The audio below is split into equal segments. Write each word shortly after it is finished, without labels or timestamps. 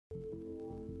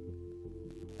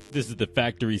This is the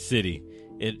factory city.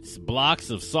 It's blocks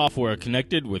of software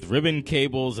connected with ribbon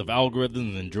cables of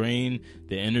algorithms and drain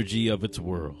the energy of its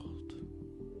world.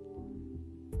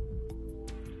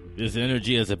 This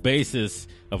energy is a basis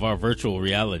of our virtual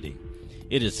reality.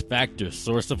 It is Factor's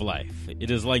source of life. It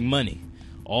is like money.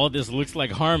 All this looks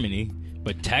like harmony,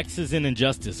 but taxes and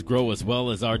injustice grow as well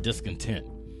as our discontent.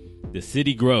 The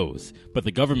city grows, but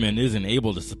the government isn't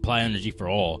able to supply energy for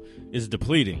all. It's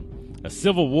depleting. A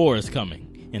civil war is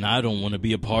coming, and I don't want to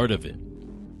be a part of it.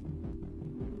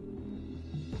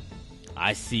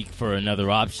 I seek for another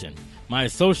option. My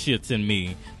associates and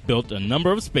me built a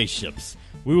number of spaceships.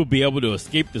 We will be able to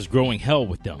escape this growing hell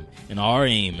with them, and our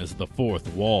aim is the fourth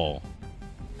wall.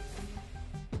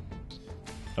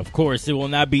 Of course, it will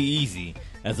not be easy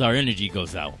as our energy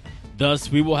goes out. Thus,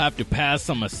 we will have to pass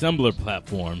some assembler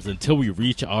platforms until we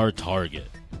reach our target.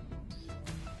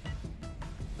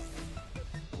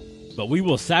 But we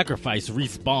will sacrifice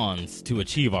respawns to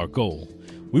achieve our goal.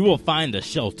 We will find a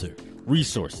shelter,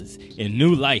 resources, and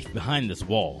new life behind this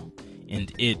wall,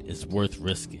 and it is worth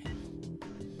risking.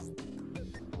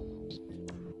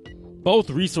 Both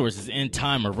resources and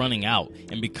time are running out,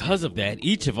 and because of that,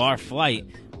 each of our flight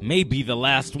may be the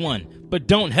last one. But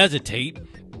don't hesitate.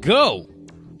 Go!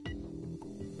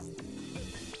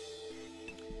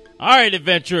 Alright,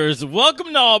 adventurers,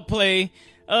 welcome to All Play.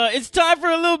 It's time for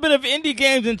a little bit of indie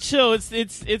games and chill.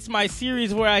 It's my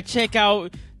series where I check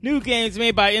out new games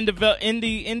made by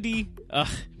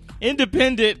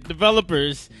independent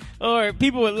developers or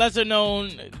people with lesser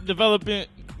known development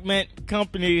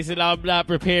companies that I'm not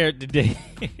prepared today.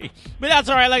 But that's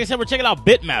alright. Like I said, we're checking out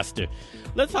BitMaster.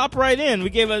 Let's hop right in. We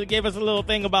gave us a little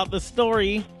thing about the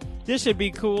story. This should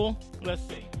be cool. Let's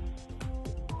see.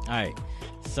 Alright,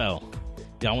 so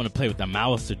do I want to play with the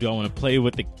mouse or do I want to play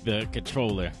with the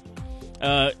controller?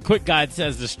 Quick guide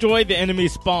says destroy the enemy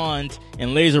spawns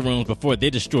in laser rooms before they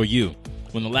destroy you.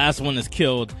 When the last one is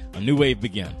killed, a new wave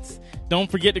begins.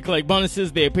 Don't forget to collect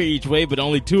bonuses. They appear each wave, but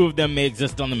only 2 of them may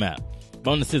exist on the map.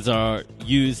 Bonuses are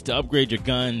used to upgrade your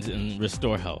guns and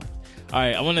restore health.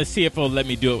 Alright, I want to see if it'll let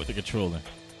me do it with the controller.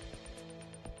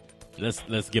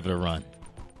 Let's give it a run.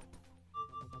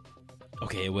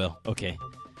 Okay, it will. Okay.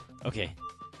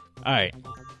 Alright.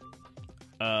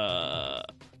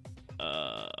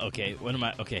 Okay, what am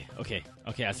I? Okay,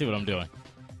 I see what I'm doing.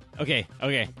 Okay.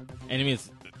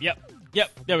 Enemies. Yep,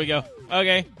 there we go.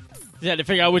 Okay. Just had to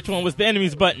figure out which one was the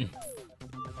enemies button.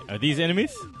 Are these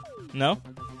enemies? No?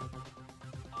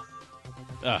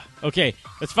 Okay,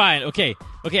 that's fine. Okay,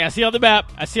 I see on the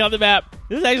map.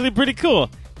 This is actually pretty cool.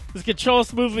 This controls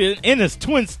smoothly in this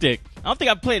twin stick. I don't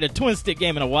think I've played a twin stick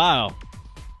game in a while.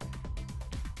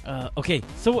 Okay,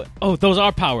 so, those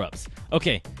are power-ups.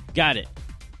 Okay, got it.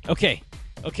 Okay,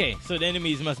 so the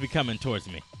enemies must be coming towards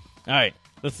me. Alright,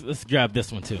 let's grab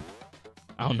this one too.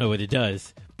 I don't know what it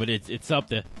does, but it's up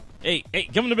there. Hey,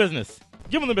 give him the business.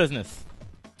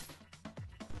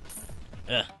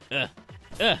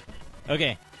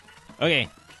 Okay.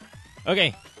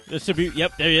 This should be,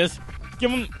 yep, there he is. Give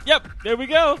him, yep, there we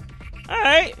go.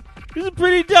 Alright, this is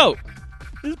pretty dope.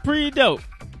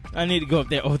 I need to go up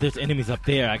there. Oh, there's enemies up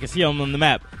there. I can see them on the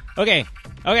map. Okay.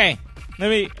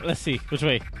 Let's see, which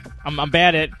way? I'm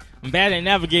bad at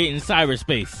navigating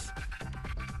cyberspace.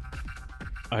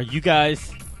 Are you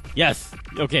guys? Yes.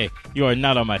 Okay, you are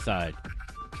not on my side.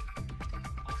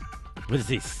 What is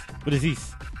this? What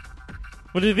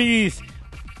are these?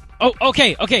 Oh,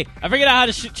 okay. I figured out how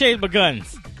to change my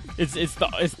guns. It's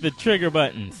the trigger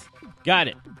buttons. Got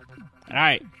it. All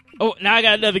right. Oh, now I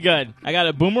got another gun. I got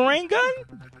a boomerang gun.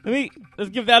 Let's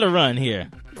give that a run here.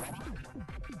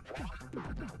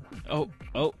 Oh.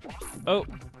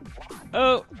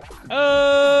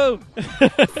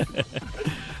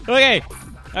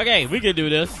 Okay, we can do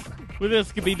this.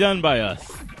 This can be done by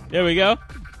us. There we go.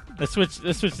 Let's switch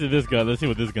to this gun. Let's see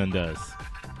what this gun does.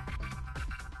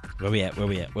 Where we at? No,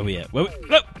 leave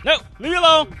me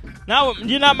alone. Now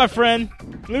you're not my friend.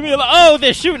 Leave me alone. Oh,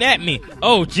 they're shooting at me.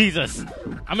 Oh, Jesus.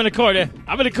 I'm in a corner.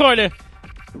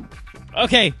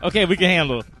 Okay, we can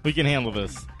handle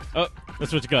this. Oh,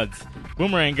 let's switch guns.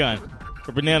 Boomerang gun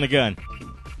or banana gun.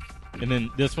 And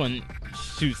then this one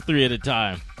shoots 3 at a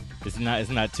time. It's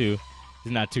not too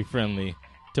friendly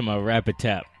to my rapid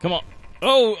tap. Come on.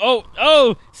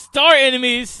 Oh, star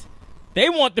enemies. They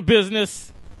want the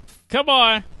business. Come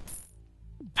on.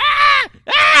 Ah!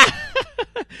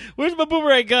 Where's my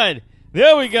boomerang gun?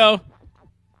 There we go.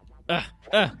 Oh!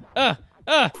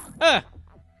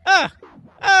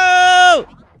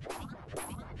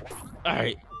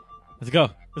 Alright. Let's go.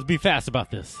 Let's be fast about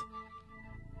this.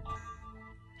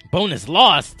 Bonus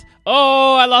lost.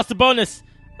 Oh, I lost the bonus.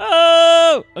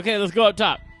 Oh! Okay, let's go up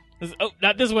top. Oh,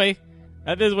 not this way.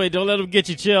 Not this way. Don't let them get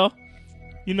you, CHiLL.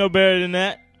 You know better than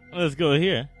that. Let's go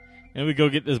here. And we go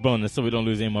get this bonus so we don't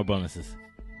lose any more bonuses.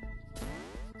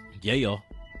 Yeah, yo.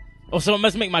 Oh, so it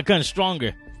must make my gun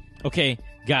stronger. Okay,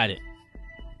 got it.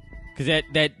 Because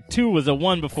that 2 was a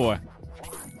 1 before.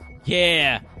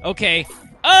 Yeah, okay.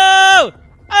 Oh!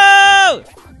 Oh!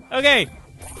 Okay.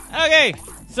 Okay.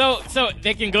 So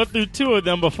they can go through 2 of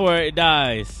them before it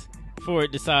dies. Before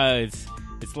it decides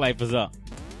its life is up.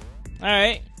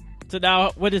 Alright. So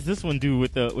now what does this one do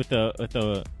with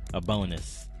a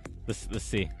bonus? Let's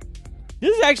see.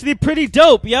 This is actually pretty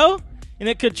dope, yo. And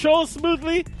it controls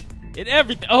smoothly and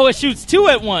everything. Oh, it shoots 2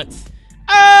 at once.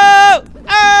 Oh!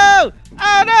 Oh!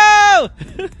 Oh no!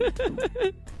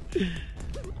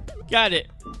 Got it.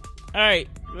 Alright,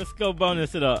 let's go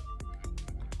bonus it up.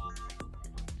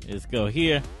 Let's go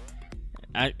here.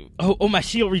 Oh, my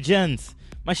shield regens.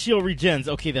 My shield regens.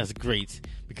 Okay, that's great.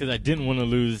 Because I didn't want to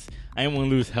lose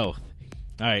health.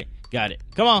 Alright, got it.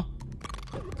 Come on.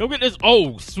 Go get this.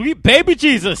 Oh, sweet baby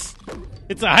Jesus.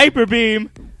 It's a hyper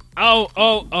beam.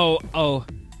 Oh.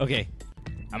 Okay.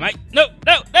 I might. No.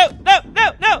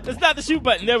 It's not the shoot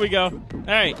button. There we go.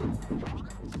 Alright.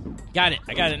 Got it.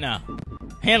 I got it now.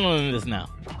 Handling this now.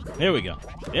 There we go.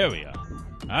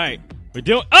 Alright. We're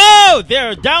doing. Oh!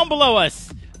 They're down below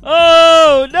us.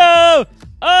 Oh, no.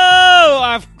 Oh,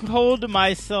 I've holed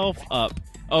myself up.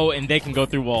 Oh, and they can go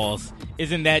through walls.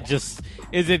 Isn't that just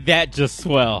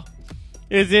swell?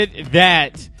 Is it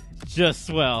that just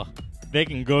swell? They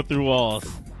can go through walls.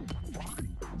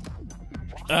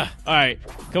 Alright.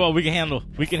 Come on, we can handle.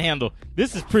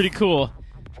 This is pretty cool.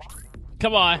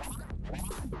 Come on,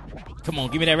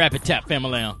 give me that rapid tap,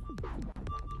 family.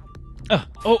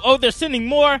 Oh, they're sending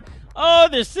more. Oh,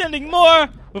 they're sending more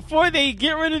before they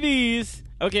get rid of these.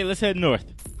 Okay, let's head north.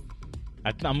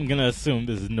 I'm gonna assume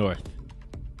this is north.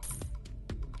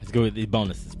 Let's go with these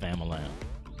bonuses, family.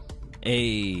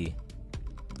 Hey.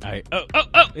 Alright. Oh.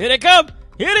 Here they come.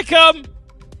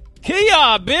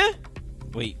 Kia, bitch.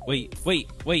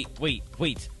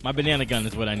 Wait. My banana gun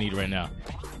is what I need right now.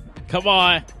 Come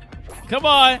on.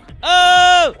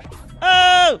 Oh,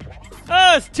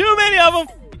 it's too many of them.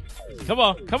 Come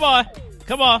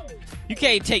on. You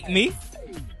can't take me.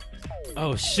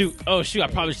 Oh, shoot. I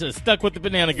probably should have stuck with the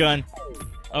banana gun.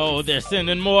 Oh, they're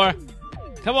sending more.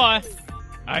 Come on.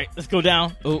 All right, let's go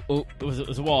down. Oh, it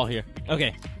was a wall here.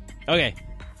 Okay.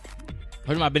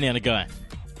 Where's my banana gun?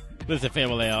 Listen,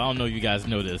 family, I don't know if you guys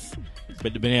know this,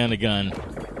 but the banana gun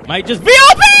might just be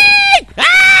open!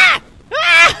 Ah!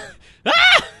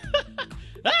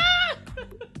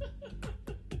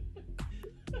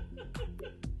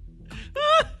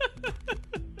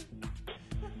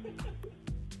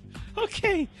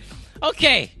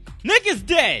 Okay. Nick is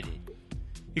dead.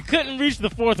 He couldn't reach the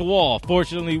 4th wall.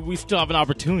 Fortunately, we still have an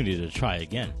opportunity to try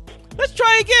again. Let's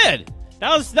try again.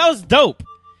 That was dope.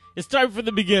 It started from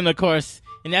the beginning, of course,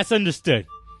 and that's understood.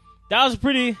 That was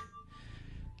pretty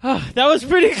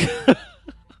good.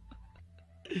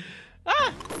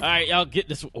 Alright, y'all get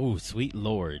this. Oh, sweet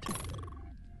Lord.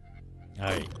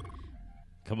 Alright.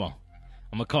 Come on.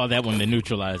 I'm going to call that one the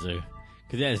neutralizer.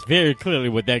 Because that is very clearly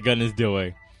what that gun is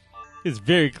doing. It's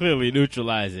very clearly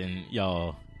neutralizing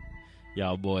y'all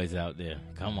boys out there.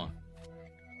 Come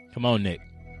on, Nick.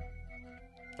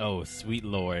 Oh, sweet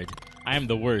Lord. I am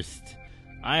the worst.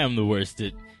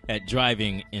 At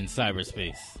driving in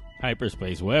cyberspace.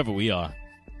 Hyperspace, wherever we are.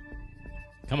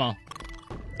 Come on.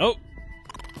 Oh.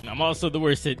 I'm also the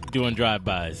worst at doing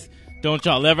drive-bys. Don't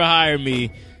y'all ever hire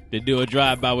me to do a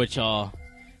drive-by with y'all,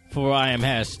 for I am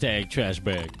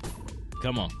 #trashbag.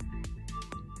 Come on.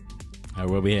 All right,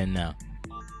 where we heading now?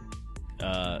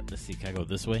 Let's see. Can I go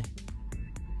this way?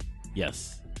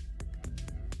 Yes.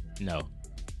 No,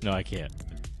 I can't.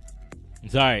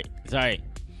 It's all right.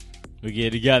 We get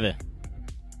it together.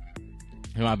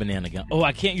 Here's my banana gun. Oh,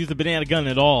 I can't use the banana gun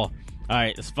at all. All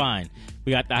right, it's fine.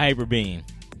 We got the hyper beam.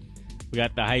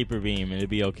 And it'll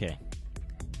be okay.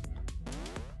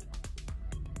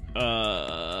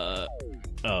 Oh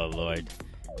Lord.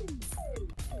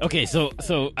 Okay, so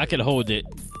I can hold it,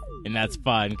 and that's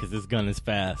fine because this gun is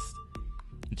fast.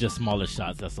 Just smaller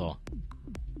shots, that's all.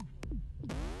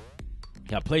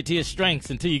 Gotta play to your strengths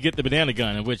until you get the banana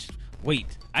gun. In which,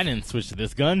 wait, I didn't switch to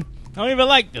this gun. I don't even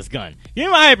like this gun. Give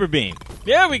me my hyper beam.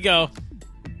 There we go.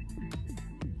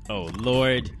 Oh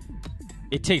Lord,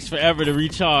 it takes forever to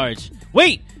recharge.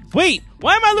 Wait, why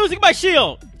am I losing my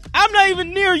shield? I'm not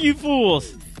even near you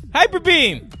fools. Hyper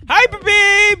beam.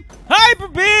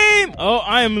 Oh,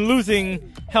 I am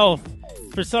losing health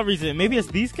for some reason. Maybe it's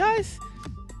these guys?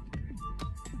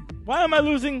 Why am I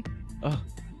losing?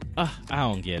 I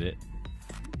don't get it.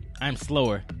 I'm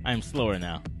slower. I'm slower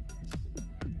now.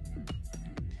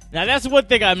 Now that's one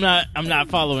thing I'm not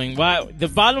following. Why the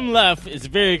bottom left is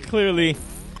very clearly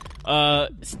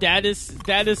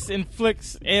status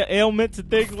inflicts ailments and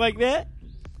things like that.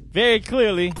 Very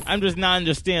clearly, I'm just not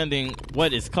understanding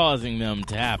what is causing them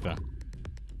to happen.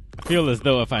 I feel as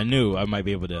though if I knew, I might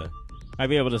be able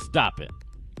to stop it.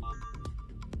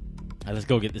 Right, let's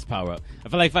go get this power up. I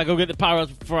feel like if I go get the power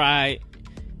up before I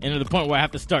enter the point where I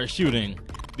have to start shooting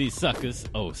these suckers.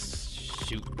 Oh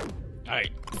shoot! All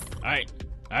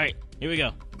right. Here we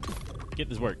go. Get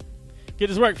this work. Get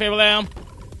this work, Fable Lamb.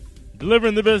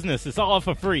 Delivering the business. It's all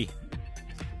for free.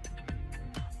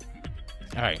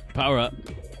 All right, power up.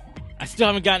 I still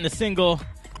haven't gotten a single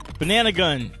banana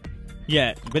gun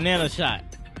yet. Banana shot.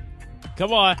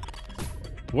 Come on.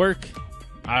 Work.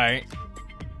 All right.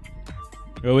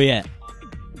 Where we at?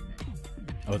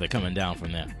 Oh, they're coming down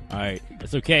from there. All right.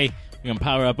 It's okay. We're going to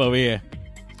power up over here.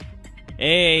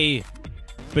 Hey.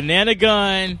 Banana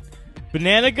gun.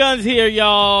 Banana gun's here,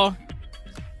 y'all.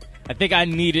 I think I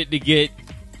needed to get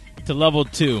to level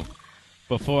 2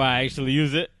 before I actually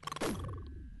use it.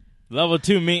 Level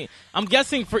 2 me. I'm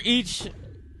guessing for each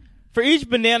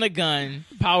banana gun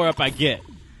power up I get,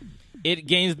 it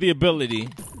gains the ability.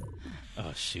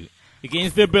 Oh shoot! It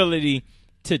gains the ability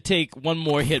to take one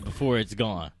more hit before it's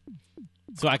gone,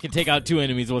 so I can take out 2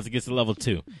 enemies once it gets to level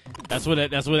 2. That's what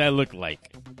that looked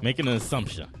like. Making an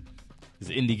assumption. It's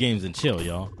indie games and chill,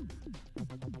 y'all.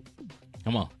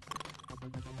 Come on.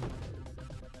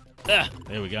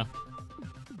 There we go.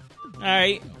 All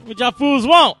right, what y'all fools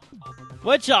want?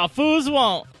 What y'all fools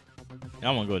want? I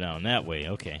want to go down that way.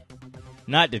 Okay.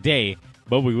 Not today,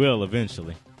 but we will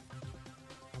eventually.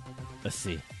 Let's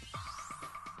see.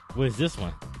 What is this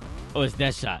one? Oh, it's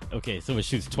that shot. Okay, so it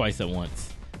shoots twice at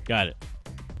once. Got it.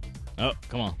 Oh,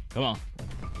 come on. Come on.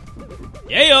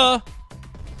 Yeah!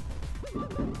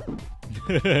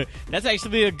 That's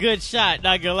actually a good shot,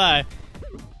 not gonna lie.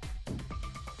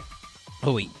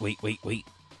 Oh,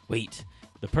 wait.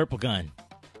 The purple gun.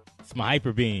 It's my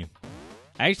hyper beam.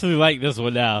 I actually like this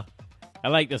one now. I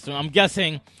like this one. I'm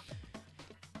guessing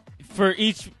for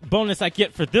each bonus I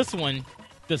get for this one,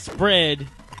 the spread,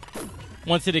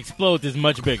 once it explodes, is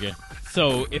much bigger.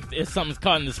 So if something's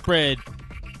caught in the spread,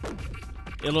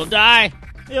 it'll die.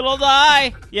 It'll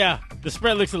die. Yeah, the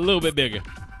spread looks a little bit bigger.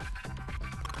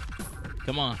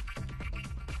 Come on.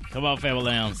 Come on, Fable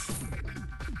Lambs.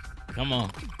 Come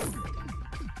on.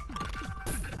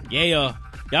 Yeah.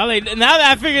 Y'all ain't, now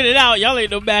that I figured it out, y'all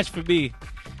ain't no match for me.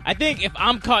 I think if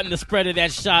I'm caught in the spread of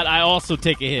that shot, I also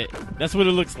take a hit. That's what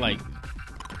it looks like.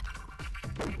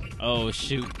 Oh,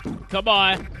 shoot. Come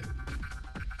on.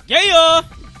 Yeah!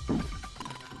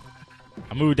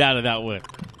 I moved out of that one.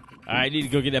 All right, I need to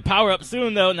go get that power up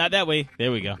soon, though. Not that way.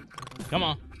 There we go. Come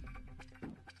on.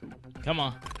 Come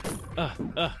on.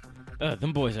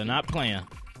 Them boys are not playing.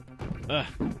 All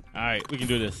right, we can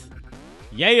do this.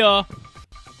 Yeah!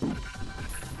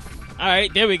 All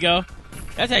right, there we go.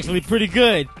 That's actually pretty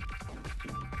good.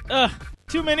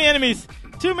 Too many enemies.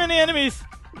 Too many enemies.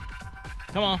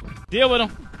 Come on. Deal with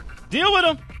them. Deal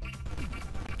with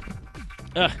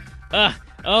them.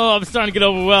 Oh, I'm starting to get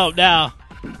overwhelmed now.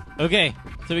 Okay,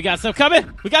 so we got some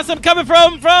coming. We got some coming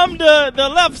from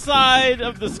the left side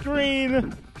of the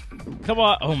screen. Come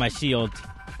on. Oh, my shield.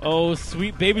 Oh,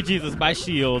 sweet baby Jesus, my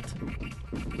shield.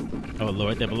 Oh,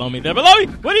 Lord, they're below me. They're below me.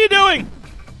 What are you doing?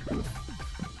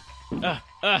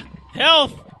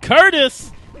 Health.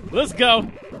 Curtis. Let's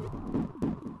go.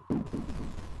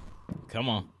 Come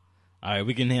on. All right,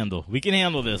 we can handle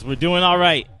this. We're doing all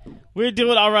right. We're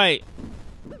doing all right.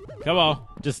 Come on.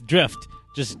 Just drift.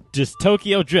 Just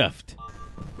Tokyo drift.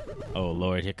 Oh,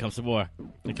 Lord. Here comes some more.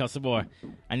 Here comes some more.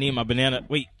 I need my banana.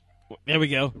 Wait. There we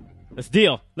go. Let's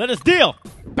deal. Let us deal.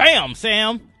 Bam,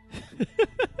 Sam.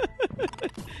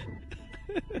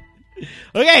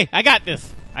 Okay, I got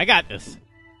this. I got this.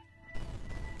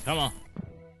 Come on.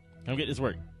 Come get this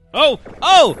work. Oh!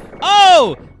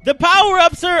 The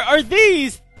power-ups are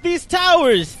these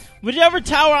towers. Whichever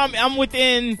tower I'm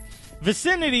within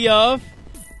vicinity of,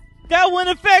 that one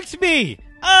affects me.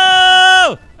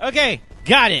 Oh! Okay,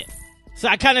 got it. So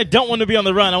I kind of don't want to be on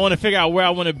the run. I want to figure out where I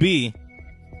want to be.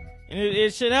 And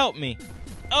it should help me.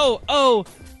 Oh,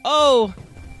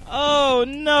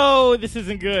 no. This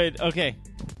isn't good. Okay.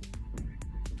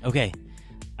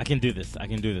 I can do this.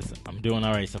 I'm doing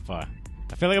all right so far.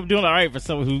 I feel like I'm doing all right for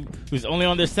someone who's only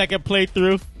on their second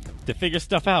playthrough to figure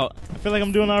stuff out. I feel like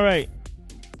I'm doing all right.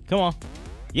 Come on.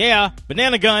 Yeah.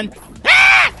 Banana gun.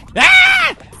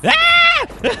 Ah!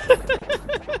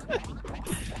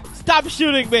 Stop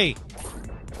shooting me.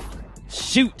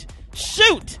 Shoot.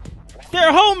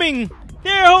 They're homing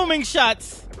They're homing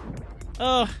shots.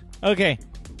 Oh, okay.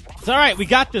 It's all right. We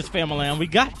got this, Famaland. We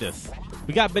got this.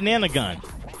 We got banana gun.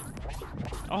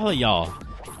 All of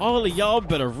y'all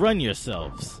better run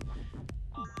yourselves.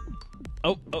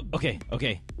 Oh, okay.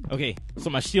 So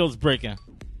my shield's breaking.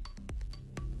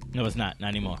 No, it's not. Not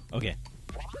anymore. Okay.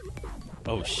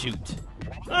 Oh, shoot.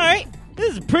 All right.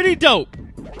 This is pretty dope.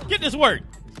 Get this work.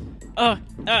 I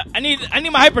need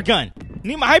my hyper gun. I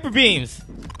need my hyper beams.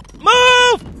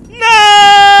 Move!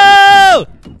 No!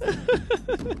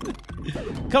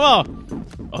 Come on.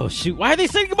 Oh, shoot. Why are they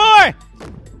saying more?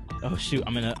 Oh, shoot.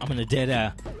 I'm in a dead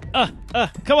end.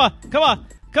 Come on.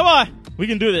 We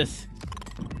can do this.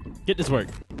 Get this work.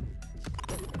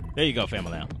 There you go,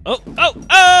 family. Oh,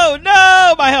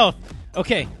 no! My health.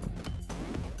 Okay.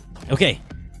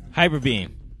 Hyper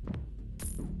beam.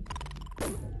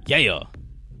 Yeah.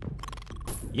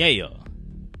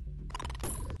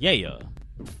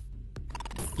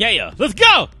 Let's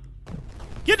go!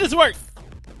 Get this work!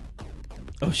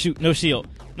 Oh, shoot. No shield.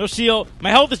 My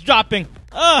health is dropping.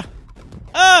 Hey!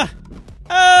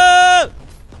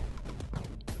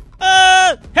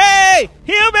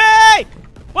 Heal me!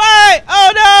 Why?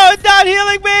 Oh, no! It's not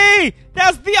healing me!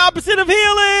 That's the opposite of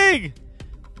healing!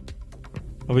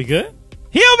 Are we good?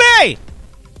 Heal me!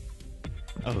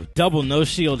 Oh, double no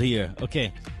shield here.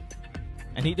 Okay.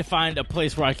 I need to find a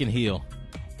place where I can heal.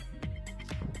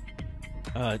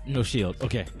 No shield.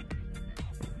 Okay.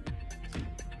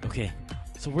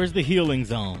 So where's the healing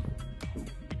zone?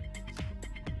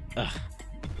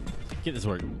 Get this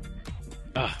work.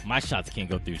 My shots can't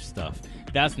go through stuff.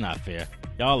 That's not fair.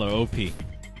 Y'all are OP.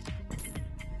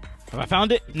 Have I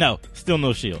found it? No. Still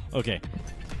no shield. Okay.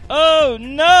 Oh,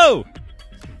 no!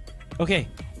 Okay.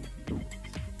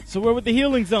 So where would the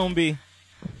healing zone be?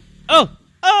 Oh,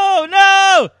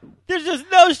 no! There's just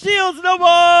no shields no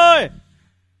more!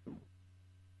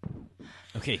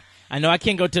 Okay. I know I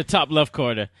can't go to the top left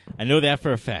corner. I know that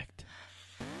for a fact.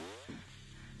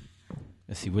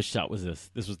 Let's see, which shot was this?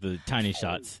 This was the tiny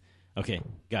shots. Okay,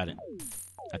 got it.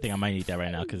 I think I might need that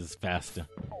right now because it's faster.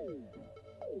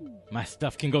 My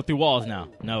stuff can go through walls now.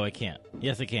 No, it can't.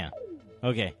 Yes, it can.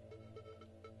 Okay.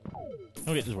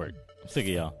 I'll get this work. I'm sick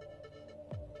of y'all.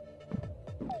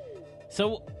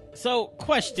 So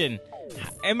question.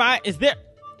 Is there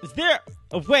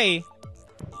a way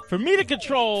for me to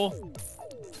control...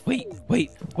 Wait.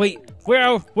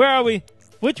 Where are we?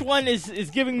 Which one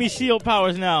is giving me shield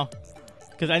powers now?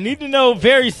 Because I need to know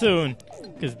very soon.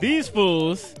 Because these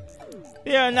fools,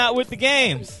 they are not with the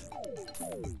games.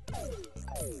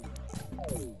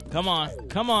 Come on.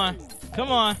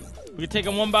 We can take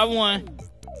them one by one.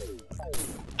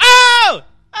 Oh!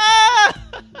 Ah!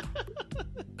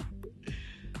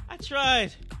 I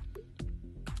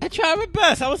tried my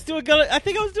best. I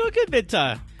think I was doing good that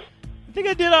time. I think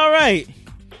I did all right.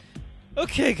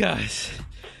 Okay, guys.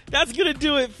 That's gonna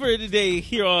do it for today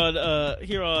here on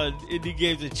Indie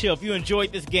Games and Chill. If you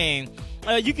enjoyed this game,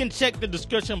 you can check the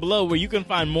description below where you can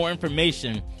find more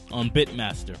information on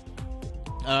BitMaster.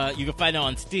 You can find it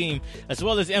on Steam, as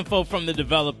well as info from the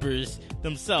developers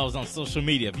themselves on social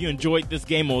media. If you enjoyed this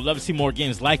game or would love to see more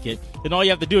games like it, then all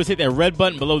you have to do is hit that red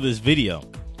button below this video.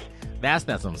 That's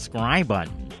that subscribe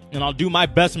button. And I'll do my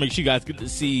best to make sure you guys get to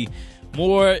see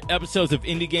more episodes of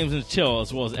Indie Games and Chill,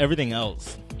 as well as everything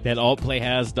else that Altplay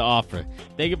has to offer.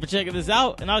 Thank you for checking this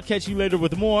out, and I'll catch you later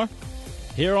with more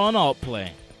here on Altplay.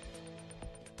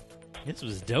 This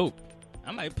was dope.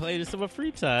 I might play this in my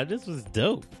free time. This was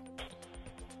dope.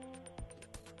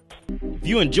 If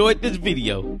you enjoyed this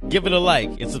video, give it a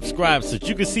like and subscribe so that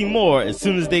you can see more as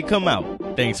soon as they come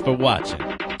out. Thanks for watching.